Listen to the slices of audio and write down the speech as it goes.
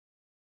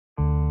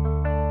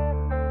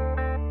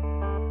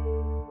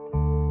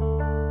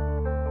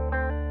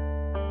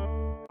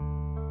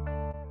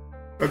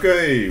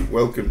Okay,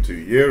 welcome to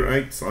Year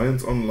 8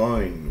 Science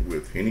Online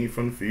with Henny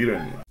van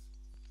Vieren.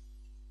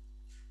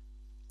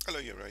 Hello,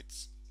 Year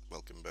 8s.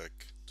 Welcome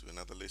back to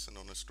another lesson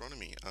on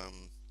astronomy.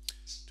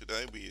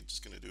 Today we're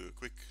just going to do a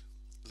quick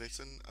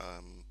lesson.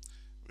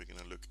 We're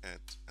going to look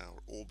at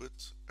our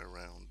orbit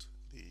around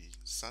the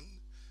Sun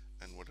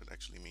and what it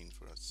actually means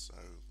for us. So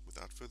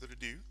without further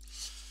ado,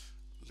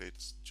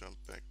 let's jump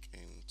back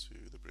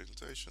into the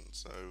presentation.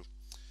 So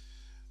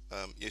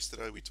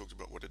yesterday we talked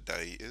about what a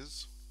day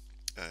is,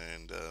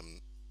 and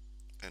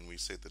and we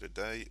said that a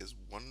day is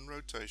one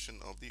rotation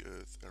of the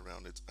Earth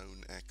around its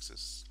own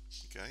axis.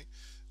 Okay,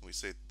 we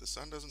said the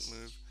Sun doesn't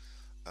move.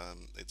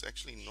 It's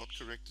actually not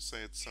correct to say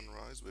it's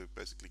sunrise. We're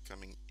basically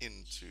coming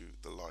into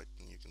the light,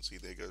 and you can see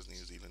there goes New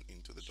Zealand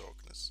into the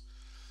darkness.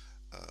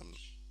 Um,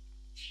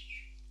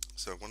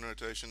 so one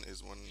rotation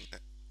is one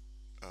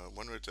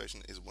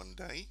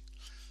day.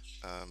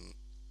 Um,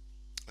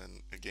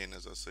 and again,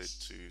 as I said,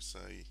 to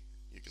say,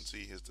 you can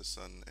see here's the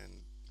Sun,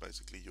 and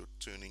basically you're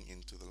turning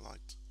into the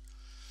light.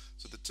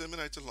 So the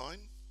terminator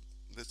line,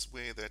 that's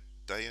where that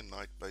day and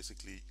night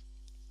basically,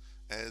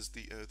 as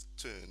the Earth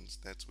turns,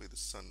 that's where the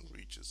Sun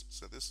reaches.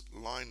 So this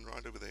line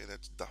right over there,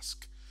 that's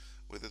dusk,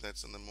 whether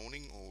that's in the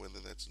morning or whether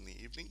that's in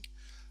the evening,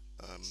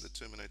 the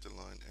terminator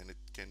line, and it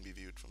can be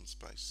viewed from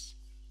space.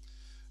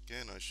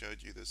 Again, I showed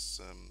you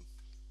this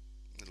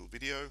little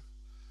video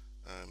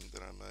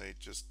that I made.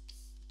 Just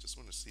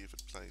want to see if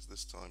it plays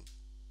this time.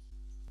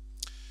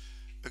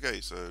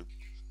 Okay, so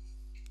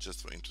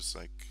just for interest's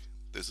sake,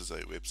 this is a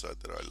website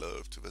that I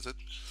love to visit.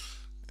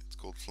 It's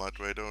called Flight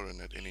Radar,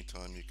 and at any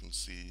time you can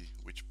see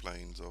which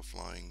planes are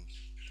flying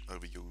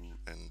over you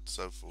and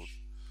so forth.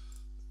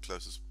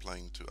 Closest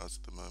plane to us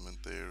at the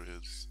moment there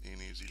is Air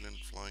New Zealand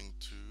flying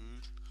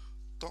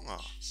to Tonga,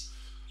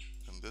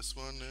 and this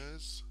one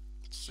is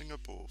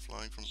Singapore,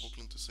 flying from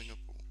Auckland to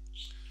Singapore,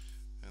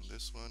 and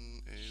this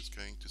one is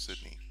going to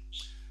Sydney.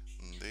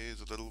 And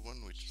there's a little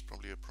one which is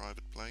probably a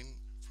private plane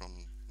from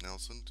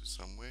Nelson to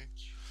somewhere,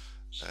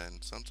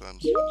 and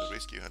sometimes when the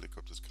rescue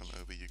helicopters come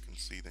over you can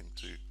see them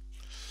too.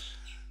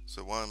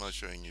 So why am I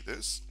showing you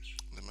this?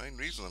 The main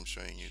reason I'm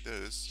showing you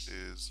this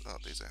is, oh,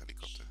 there's a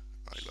helicopter.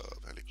 I love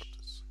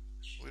helicopters.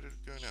 Where did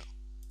it go now?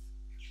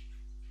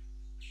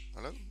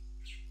 Hello?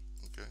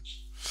 Okay.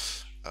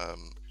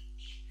 Um,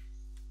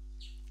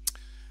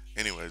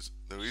 Anyways,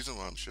 the reason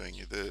why I'm showing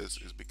you this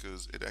is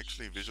because it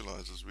actually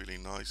visualizes really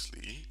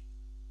nicely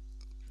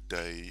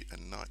day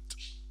and night.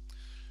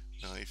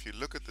 Now, if you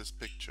look at this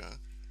picture,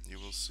 you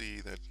will see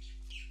that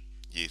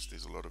yes,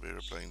 there's a lot of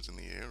aeroplanes in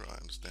the air.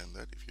 I understand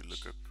that. If you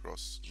look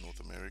across North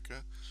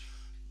America,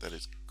 that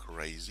is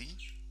crazy.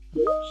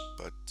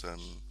 But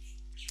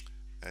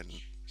and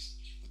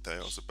they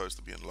are supposed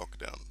to be in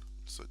lockdown,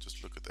 so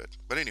just look at that.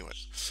 But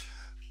anyways,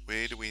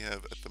 where do we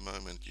have at the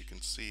moment? You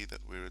can see that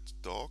where it's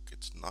dark,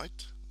 it's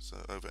night. So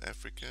over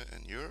Africa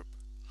and Europe,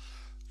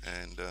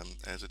 and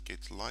as it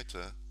gets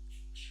lighter,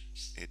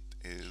 it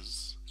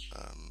is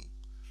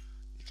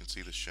you can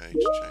see the shades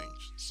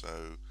change. So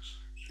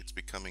it's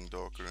becoming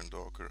darker and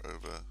darker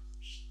over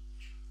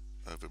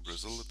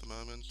Brazil at the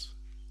moment,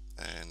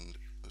 and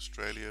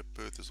Australia.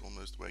 Perth is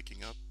almost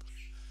waking up,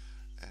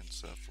 and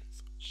so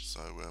forth.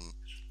 So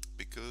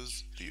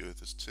because the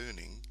Earth is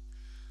turning,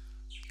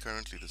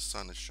 currently the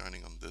Sun is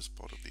shining on this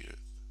part of the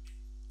Earth.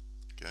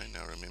 Okay,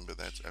 now remember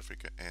that's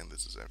Africa and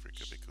this is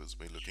Africa because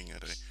we're looking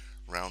at a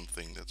round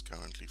thing that's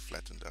currently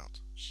flattened out.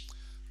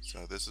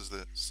 So this is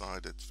the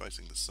side that's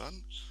facing the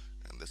Sun,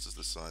 and this is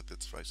the side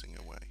that's facing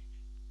away.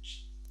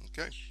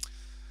 Okay,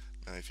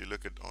 now if you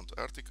look at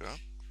Antarctica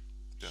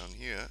down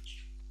here,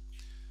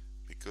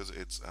 because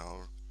it's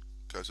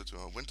closer to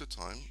our winter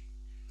time,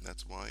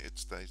 that's why it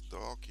stays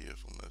dark here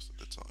for most of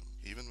the time.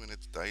 Even when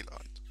it's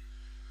daylight,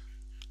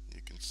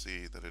 you can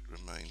see that it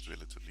remains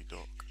relatively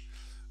dark.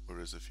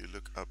 Whereas if you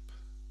look up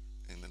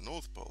in the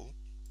North Pole,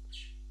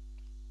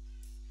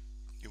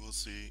 you will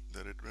see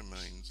that it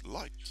remains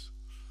light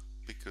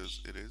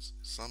because it is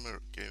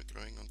summer,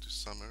 going on to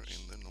summer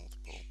in the North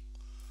Pole.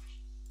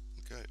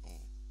 Okay, or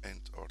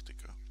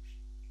Antarctica.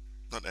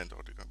 Not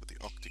Antarctica, but the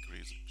Arctic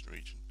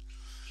region.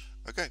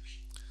 Okay,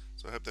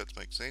 so I hope that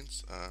makes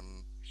sense.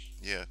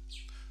 Yeah,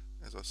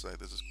 as I say,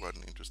 this is quite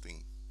an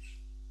interesting.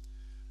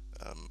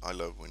 I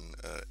love when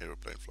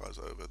aeroplane flies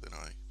over, then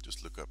I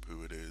just look up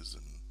who it is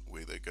and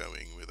where they're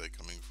going, where they're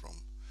coming from.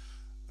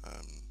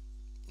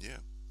 Yeah.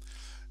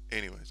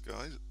 Anyways,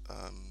 guys,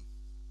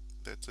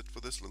 that's it for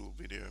this little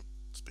video.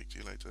 Speak to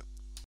you later.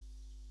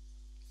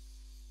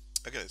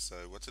 Okay, so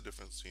what's the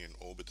difference between an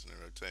orbit and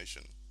a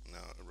rotation?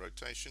 Now, a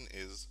rotation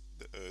is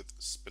the Earth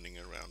spinning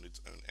around its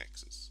own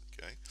axis.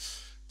 Okay,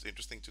 it's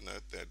interesting to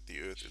note that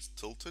the Earth is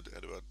tilted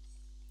at about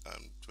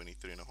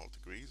 23.5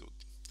 degrees. Or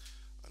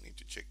I need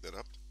to check that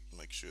up,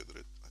 make sure that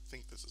I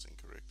think this is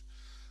incorrect.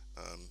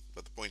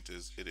 But the point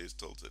is, it is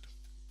tilted.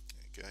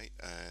 Okay,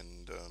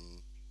 and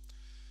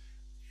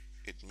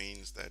it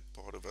means that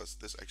part of us,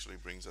 this actually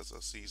brings us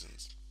our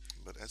seasons.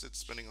 But as it's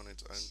spinning on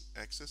its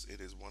own axis,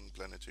 it is one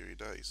planetary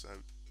day. So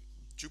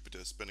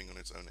Jupiter spinning on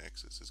its own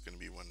axis is going to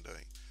be one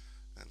day,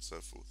 and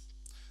so forth.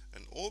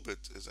 An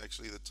orbit is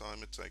actually the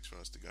time it takes for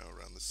us to go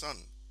around the sun,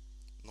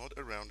 not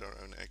around our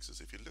own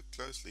axis. If you look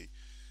closely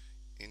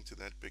into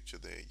that picture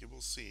there, you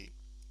will see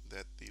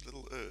that the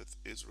little Earth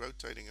is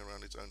rotating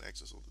around its own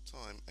axis all the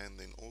time, and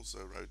then also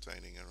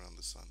rotating around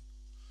the sun.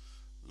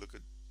 Look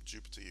at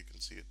Jupiter, you can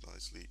see it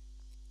nicely.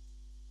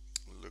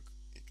 Look,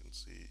 you can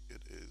see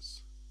it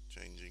is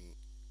changing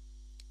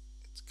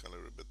its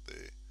color a bit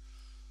there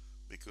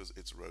because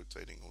it's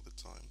rotating all the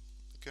time.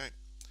 Okay,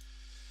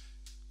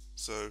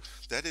 so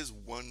that is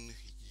 1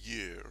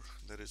 year.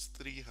 That is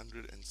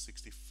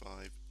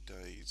 365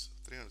 days,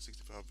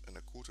 365 and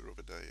a quarter of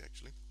a day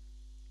actually.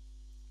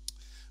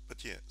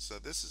 But yeah, so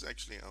this is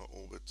actually our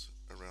orbit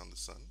around the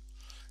sun,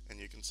 and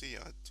you can see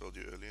I told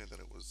you earlier that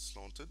it was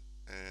slanted,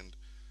 and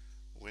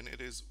when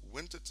it is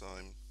winter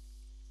time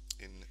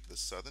in the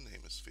southern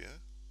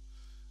hemisphere,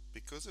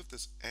 because of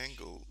this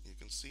angle, you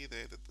can see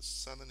there that the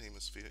southern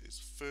hemisphere is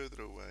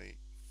further away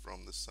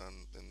from the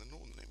sun than the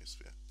northern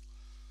hemisphere.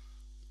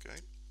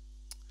 Okay,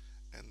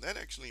 and that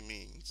actually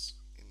means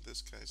in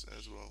this case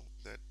as well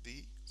that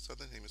the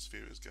southern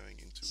hemisphere is going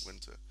into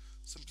winter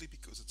simply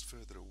because it's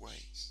further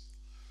away.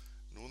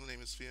 Northern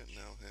hemisphere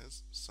now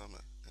has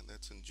summer, and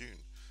that's in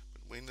June.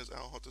 But when is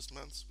our hottest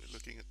months? We're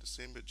looking at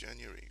December,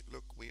 January.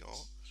 Look, we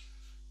are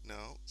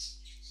now,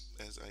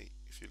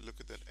 if you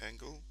look at that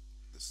angle,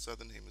 the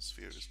southern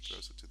hemisphere is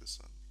closer to the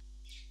sun.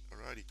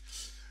 Alrighty.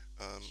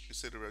 We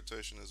said a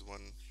rotation is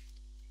one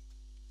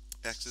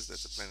axis,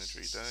 that's a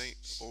planetary day.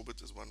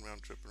 Orbit is one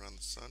round trip around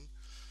the sun.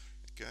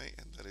 Okay,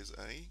 and that is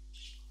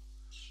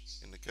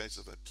in the case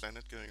of a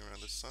planet going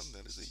around the sun,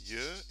 that is a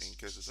year. In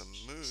case of a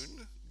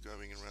moon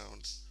going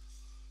around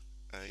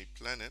a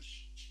planet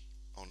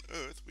on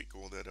Earth, we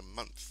call that a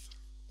month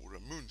or a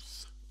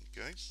month.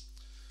 Okay,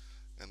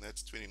 and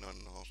that's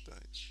 29.5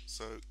 days.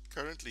 So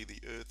currently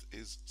the Earth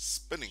is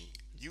spinning.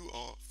 You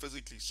are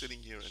physically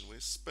sitting here and we're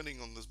spinning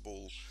on this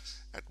ball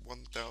at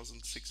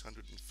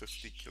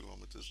 1,650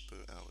 kilometers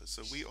per hour.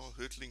 So we are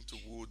hurtling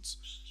towards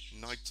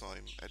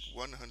nighttime at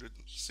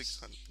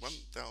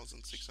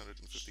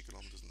 1,650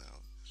 kilometers an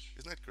hour.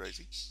 Isn't that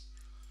crazy?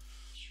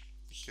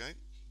 Okay,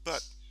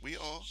 but we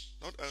are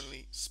not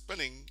only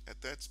spinning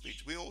at that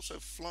speed, we're also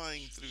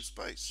flying through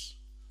space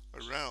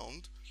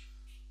around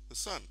the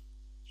sun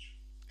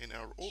in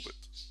our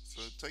orbit.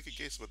 So take a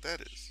guess what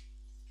that is.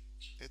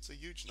 It's a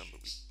huge number.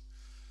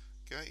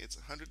 Okay, it's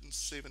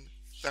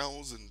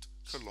 107,000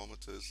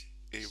 kilometers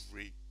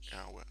every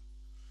hour.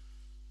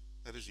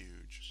 That is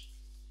huge.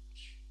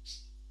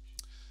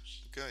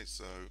 Okay,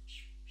 so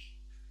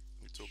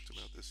we talked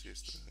about this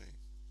yesterday,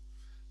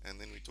 and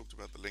then we talked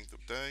about the length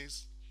of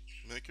days.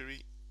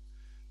 Mercury,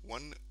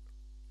 one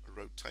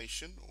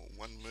rotation or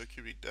one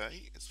Mercury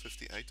day is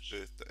 58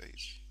 Earth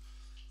days.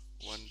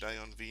 One day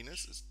on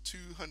Venus is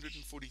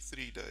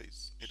 243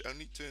 days. It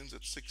only turns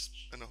at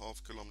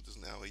 6.5 kilometers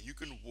an hour. You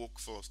can walk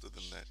faster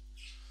than that.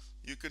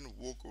 You can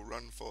walk or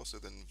run faster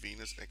than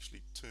Venus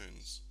actually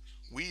turns.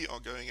 We are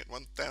going at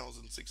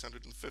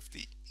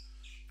 1,650.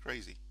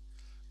 Crazy.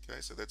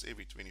 Okay, so that's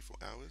every 24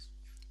 hours.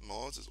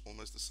 Mars is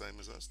almost the same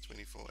as us,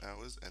 24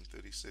 hours and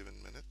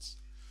 37 minutes.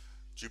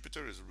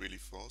 Jupiter is really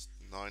fast,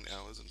 9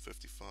 hours and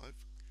 55.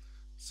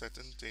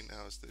 Saturn, 10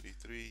 hours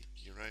 33.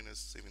 Uranus,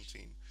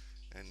 17.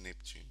 And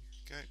Neptune.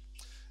 Okay,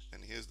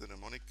 and here's the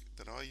mnemonic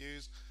that I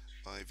use.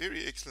 My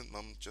very excellent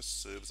mum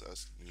just serves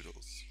us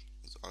noodles.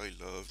 I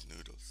love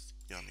noodles.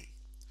 Yummy.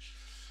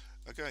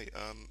 Okay,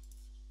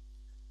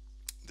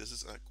 this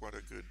is quite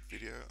a good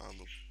video. I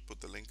will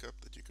put the link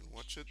up that you can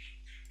watch it.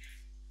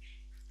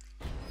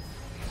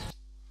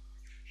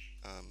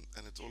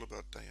 And it's all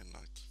about day and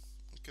night.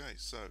 Okay,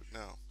 so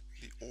now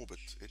the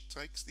orbit. It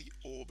takes the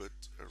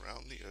orbit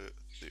around the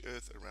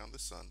Earth around the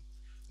sun.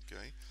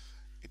 Okay,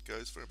 it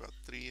goes for about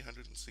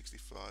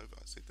 365.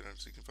 I said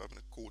 365 and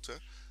a quarter.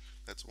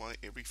 That's why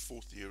every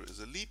 4th year is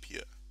a leap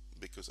year,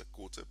 because a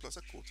quarter plus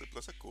a quarter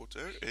plus a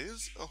quarter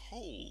is a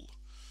whole.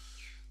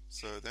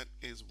 So that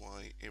is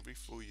why every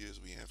 4 years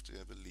we have to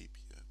have a leap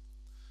year.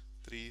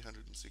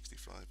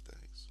 365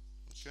 days.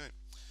 Okay,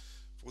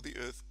 for the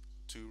Earth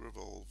to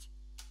revolve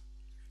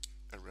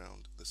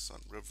around the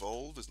sun.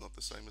 Revolve is not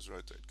the same as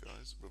rotate,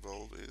 guys.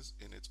 Revolve is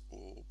in its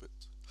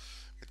orbit.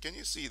 But can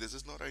you see this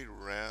is not a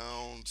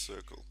round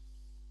circle?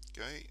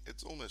 Okay,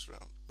 it's almost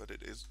round, but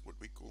it is what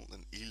we call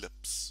an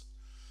ellipse.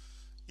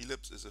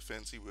 Ellipse is a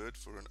fancy word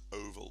for an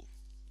oval.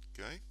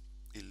 Okay,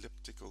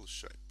 elliptical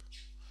shape,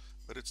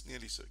 but it's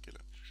nearly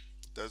circular.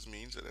 It does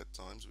mean that at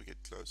times we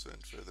get closer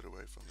and further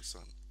away from the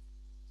sun,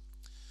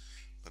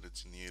 but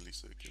it's nearly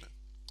circular.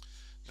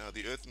 Now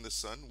the Earth and the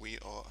Sun, we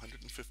are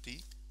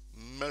 150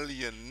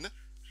 million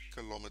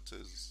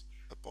kilometers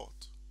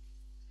apart.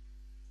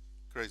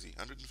 Crazy,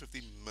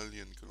 150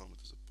 million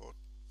kilometers apart.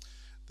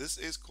 This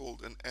is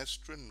called an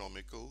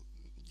astronomical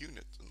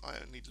unit, and I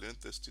only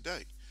learned this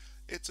today.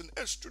 It's an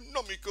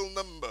astronomical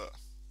number.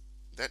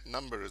 That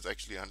number is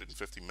actually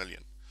 150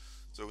 million.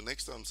 So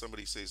next time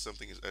somebody says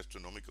something is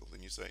astronomical,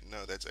 then you say,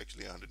 no, that's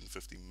actually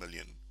 150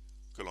 million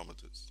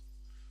kilometers.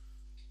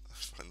 I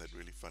find that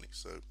really funny.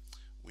 So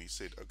we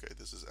said, okay,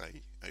 this is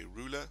a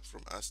ruler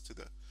from us to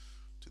the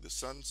to the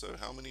sun. So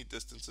how many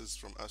distances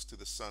from us to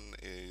the sun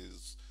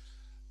is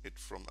it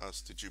from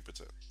us to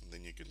Jupiter? And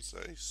then you can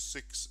say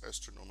 6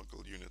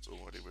 astronomical units or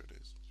whatever it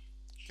is.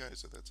 Okay,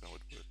 so that's how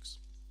it works.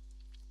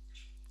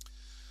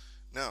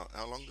 Now,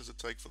 how long does it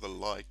take for the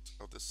light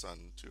of the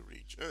sun to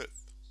reach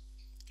Earth?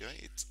 Okay,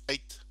 it's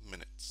 8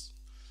 minutes.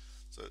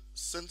 So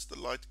since the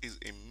light is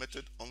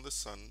emitted on the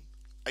sun,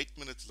 8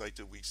 minutes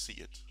later we see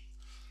it.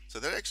 So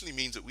that actually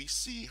means that we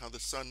see how the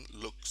sun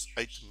looks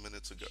 8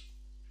 minutes ago.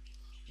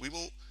 We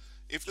will,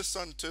 if the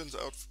sun turns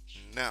out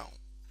now,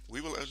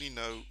 we will only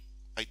know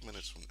 8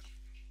 minutes from now.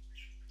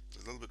 It's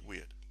a little bit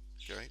weird,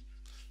 okay?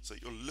 So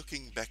you're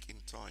looking back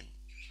in time.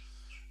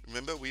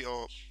 Remember, we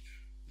are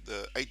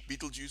the 8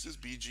 Betelgeuses,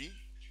 BG.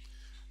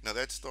 Now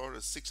that star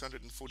is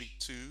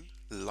 642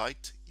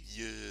 light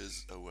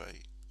years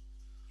away.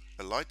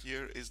 A light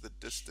year is the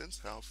distance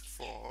how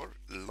far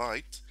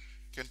light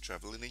can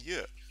travel in a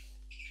year.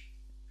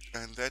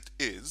 And that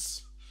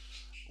is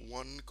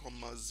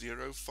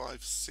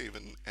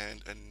 1,057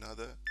 and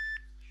another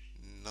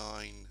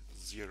 9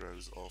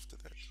 zeros after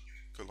that,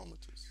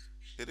 kilometers.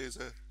 It is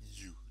a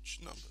huge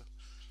number.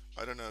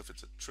 I don't know if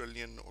it's a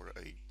trillion or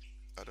I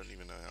don't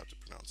even know how to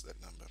pronounce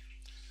that number,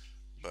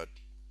 but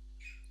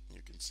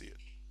you can see it.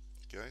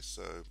 Okay,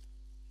 so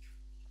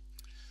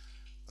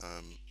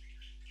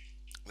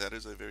that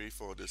is a very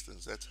far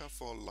distance. That's how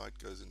far light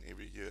goes in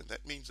every year.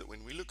 That means that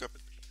when we look up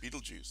at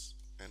Betelgeuse,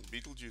 and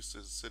Betelgeuse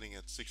is sitting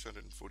at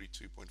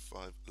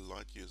 642.5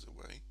 light years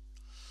away,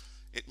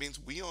 it means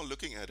we are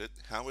looking at it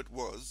how it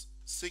was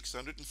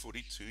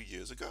 642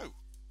 years ago,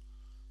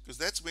 because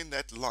that's when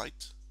that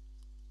light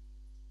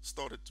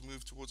started to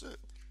move towards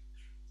Earth.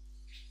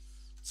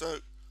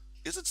 So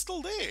is it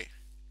still there?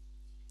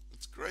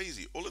 It's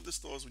crazy. All of the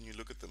stars, when you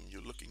look at them,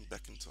 you're looking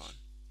back in time.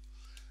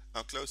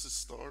 Our closest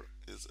star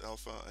is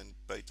Alpha and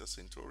Beta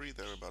Centauri.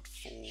 They're about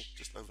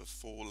just over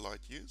 4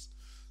 light years.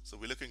 So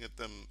we're looking at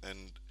them,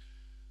 and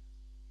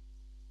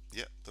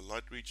yeah, the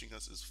light reaching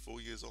us is 4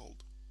 years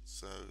old.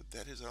 So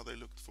that is how they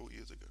looked 4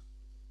 years ago.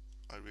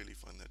 I really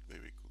find that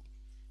very cool.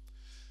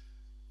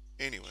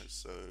 Anyway,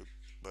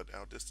 but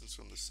our distance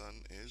from the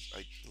sun is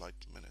 8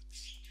 light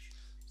minutes.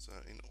 So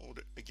in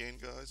order, again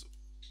guys,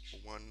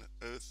 1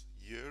 Earth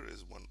year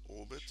is 1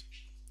 orbit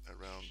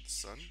around the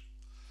sun.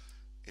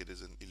 It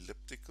is an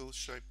elliptical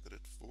shape that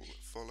it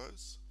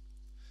follows,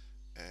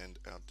 and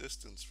our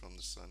distance from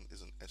the sun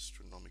is an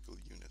astronomical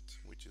unit,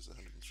 which is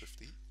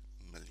 150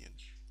 million.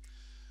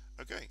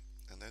 Okay,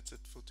 and that's it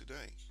for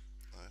today.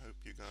 I hope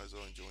you guys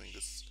are enjoying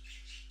this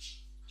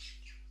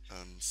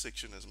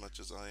section as much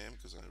as I am,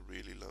 because I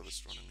really love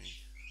astronomy.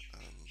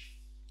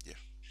 Yeah,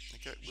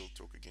 okay, we'll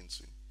talk again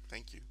soon.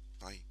 Thank you.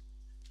 Bye.